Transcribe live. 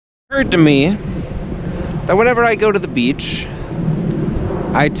Occurred to me that whenever I go to the beach,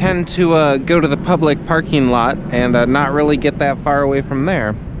 I tend to go to the public parking lot and not really get that far away from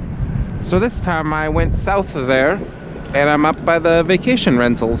there. So this time I went south of there and I'm up by the vacation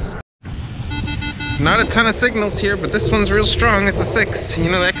rentals. Not a ton of signals here, but this one's real strong. It's a 6. You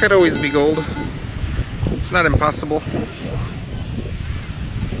know, that could always be gold. It's not impossible.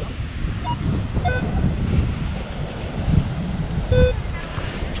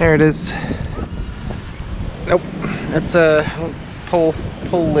 There it is. Nope, that's a pull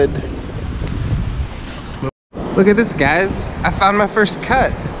lid. Look at this, guys. I found my first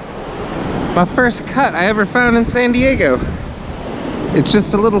cut. My first cut I ever found in San Diego. It's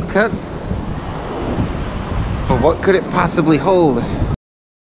just a little cut. But what could it possibly hold?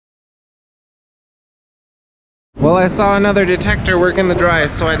 Well, I saw another detector work in the dry,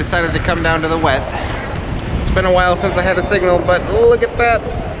 so I decided to come down to the wet. It's been a while since I had a signal, but look at that.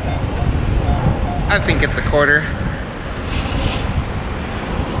 I think it's a quarter.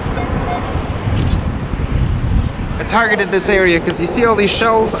 I targeted this area because you see all these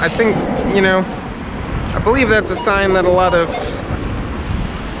shells. I think, you know, I believe that's a sign that a lot of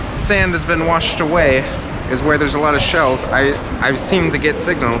sand has been washed away, is where there's a lot of shells. I seem to get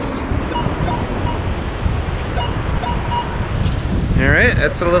signals. Alright,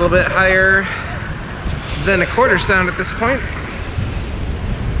 that's a little bit higher than a quarter sound at this point.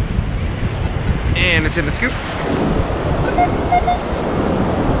 And it's in the scoop.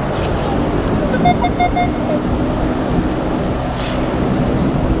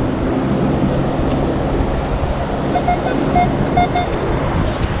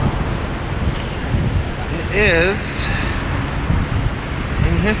 It is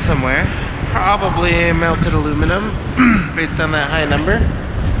in here somewhere. Probably melted aluminum based on that high number.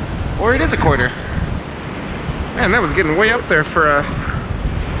 Or it is a quarter. Man, that was getting way up there for a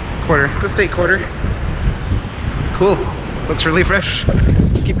quarter. It's a state quarter. Cool. Looks really fresh.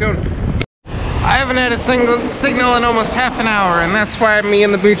 Keep going. I haven't had a signal in almost half an hour, and that's why me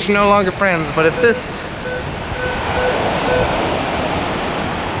and the beach are no longer friends. But if this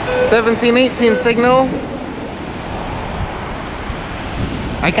 17-18 signal,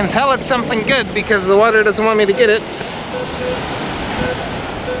 I can tell it's something good because the water doesn't want me to get it.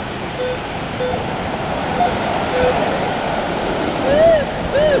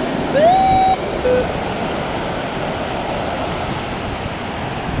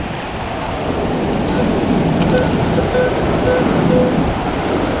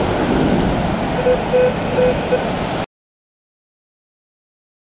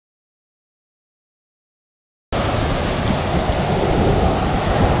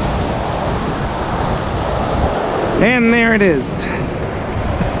 And there it is.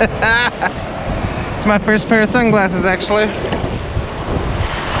 It's my first pair of sunglasses, actually.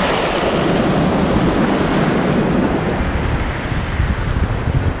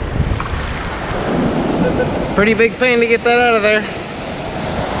 Pretty big pain to get that out of there.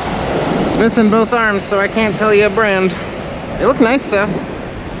 It's missing both arms, so I can't tell you a brand. They look nice though.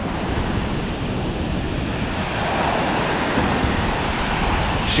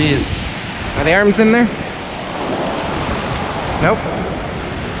 Jeez. Are the arms in there? Nope.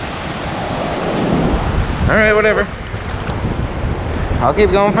 Alright, whatever. I'll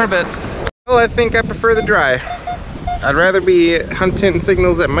keep going for a bit. Well, I think I prefer the dry. I'd rather be hunting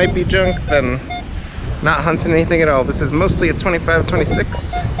signals that might be junk than not hunting anything at all. This is mostly a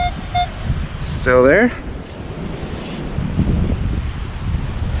 25-26. Still there.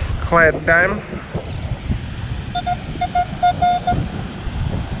 Clad dime.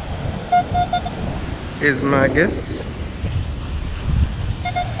 Is my guess.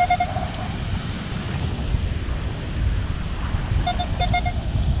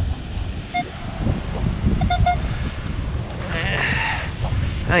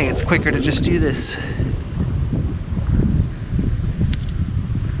 I think it's quicker to just do this.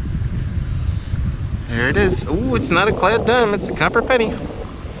 There it is. Ooh, it's not a clad dime, it's a copper penny. I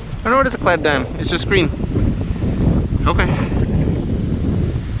don't know what is a clad dime, it's just green. Okay.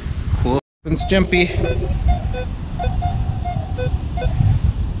 Cool. It's jumpy.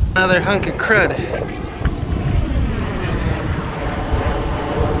 Another hunk of crud.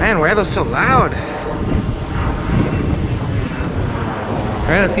 Man, why are those so loud?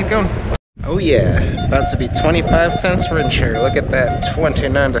 Alright, let's keep going. Oh yeah, about to be 25 cents for insurance. Look at that,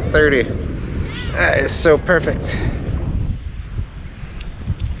 29 to 30. That is so perfect.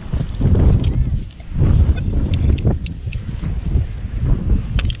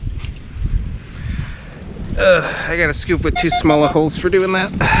 I got a scoop with too small of holes for doing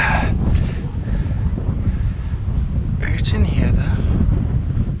that. It's in here though.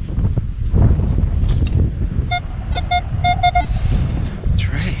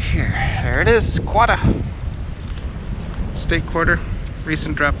 is, Quada. State quarter,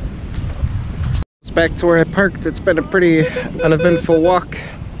 recent drop. It's back to where I parked. It's been a pretty uneventful walk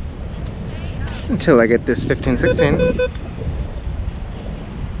until I get this 1516.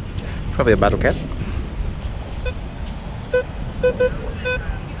 Probably a bottle cap.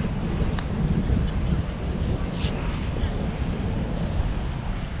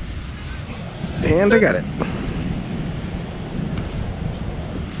 And I got it.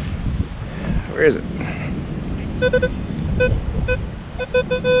 Where is it?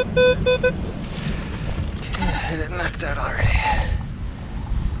 Okay, it knocked out already.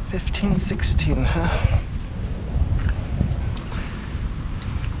 1516, huh?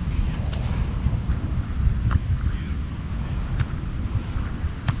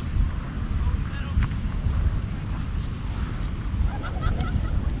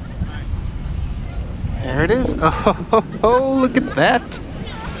 There it is. Oh, look at that.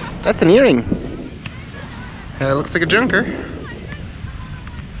 That's an earring. Looks like a junker.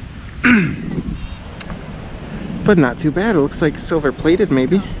 But not too bad. It looks like silver plated,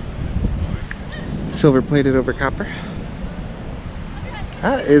 maybe. Silver plated over copper.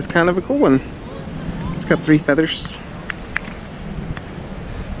 That is kind of a cool one. It's got 3 feathers.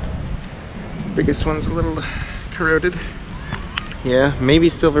 Biggest one's a little corroded. Yeah, maybe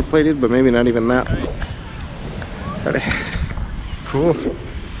silver plated, but maybe not even that. Cool.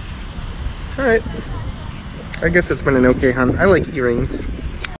 Alright. I guess it's been an okay hunt. I like earrings.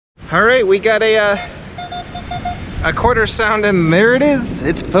 Alright, we got a quarter sound, and there it is.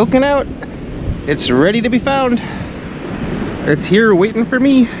 It's poking out. It's ready to be found. It's here waiting for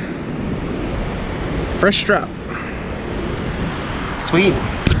me. Fresh drop. Sweet.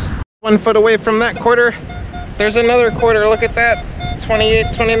 1 foot away from that quarter, there's another quarter. Look at that.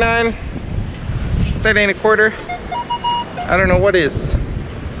 28, 29. That ain't a quarter. I don't know what is.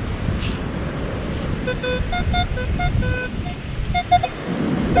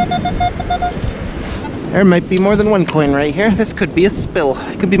 There might be more than one coin right here. This could be a spill.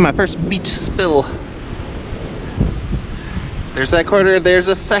 It could be my first beach spill. There's that quarter. There's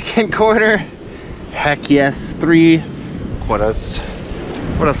a second quarter. Heck yes, 3 quarters.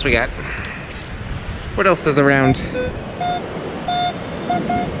 What else we got? What else is around?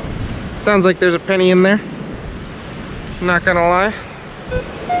 Sounds like there's a penny in there. Not gonna lie.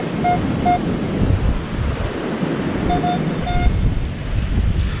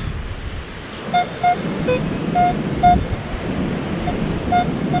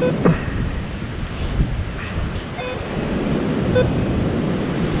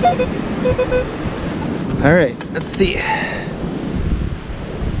 All right, let's see.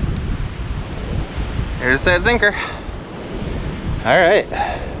 There's that zinker. All right.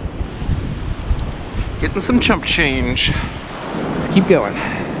 Getting some chump change. Let's keep going.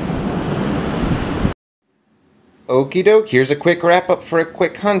 Okie doke, here's a quick wrap up for a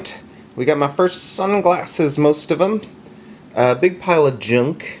quick hunt. We got my first sunglasses, most of them. A big pile of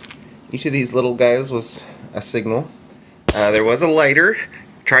junk. Each of these little guys was a signal. There was a lighter.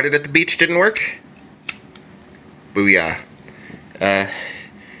 Tried it at the beach, didn't work. Booyah.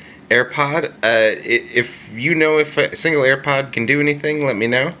 AirPod. If you know if a single AirPod can do anything, let me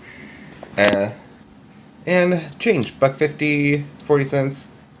know. And change. $1.50, 40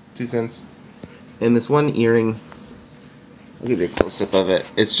 cents, 2 cents. And this one earring. I'll give you a close-up of it.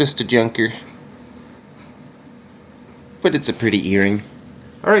 It's just a junker. But it's a pretty earring.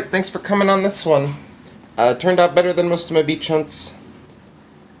 Alright, thanks for coming on this one. Turned out better than most of my beach hunts.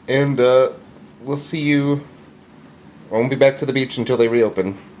 And we'll see you. I won't be back to the beach until they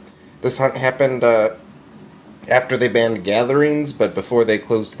reopen. This hunt happened after they banned gatherings, but before they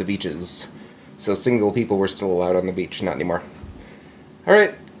closed the beaches. So single people were still allowed on the beach, not anymore.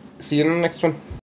 Alright, see you in the next one.